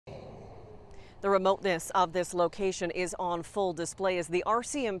The remoteness of this location is on full display as the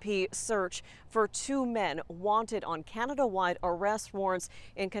RCMP search for two men wanted on Canada-wide arrest warrants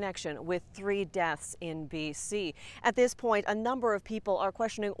in connection with 3 deaths in BC. At this point, a number of people are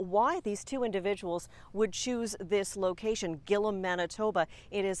questioning why these two individuals would choose this location, Gillam, Manitoba.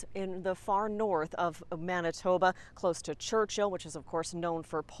 It is in the far north of Manitoba, close to Churchill, which is of course known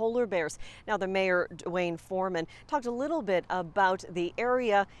for polar bears. Now, the mayor, Dwayne Foreman, talked a little bit about the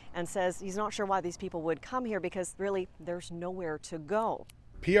area and says he's not sure why these people would come here because really there's nowhere to go.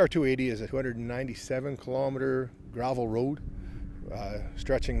 PR 280 is a 297-kilometer gravel road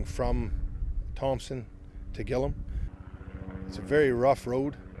stretching from Thompson to Gillam. It's a very rough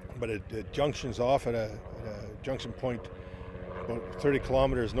road, but it junctions off at a junction point about 30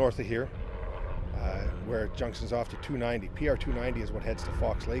 kilometers north of here, where it junctions off to 290. PR 290 is what heads to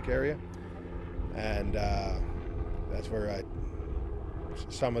Fox Lake area, and that's where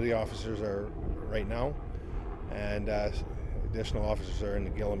some of the officers are right now, and additional officers are in the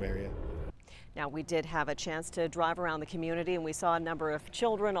Gillam area. Now, we did have a chance to drive around the community and we saw a number of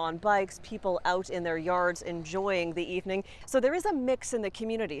children on bikes, people out in their yards enjoying the evening. So there is a mix in the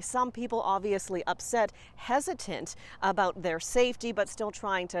community. Some people obviously upset, hesitant about their safety, but still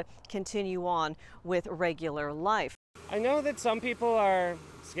trying to continue on with regular life. I know that some people are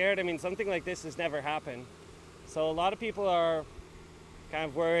scared. I mean, something like this has never happened. So a lot of people are kind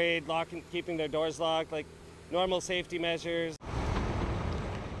of worried, keeping their doors locked, like normal safety measures.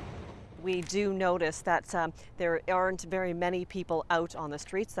 We do notice that there aren't very many people out on the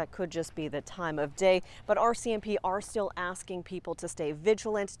streets. That could just be the time of day. But RCMP are still asking people to stay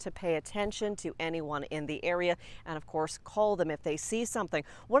vigilant, to pay attention to anyone in the area, and of course call them if they see something.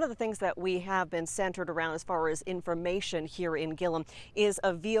 One of the things that we have been centered around as far as information here in Gillam is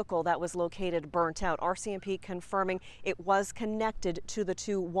a vehicle that was located burnt out. RCMP confirming it was connected to the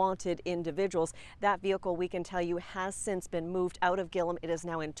two wanted individuals. That vehicle, we can tell you, has since been moved out of Gillam. It is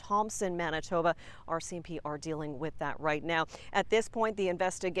now in Thompson, Manitoba. RCMP are dealing with that right now. At this point, the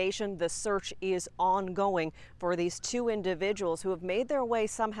investigation, the search is ongoing for these two individuals who have made their way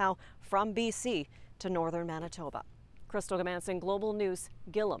somehow from BC to northern Manitoba. Crystal Goomansingh, Global News,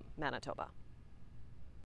 Gillam, Manitoba.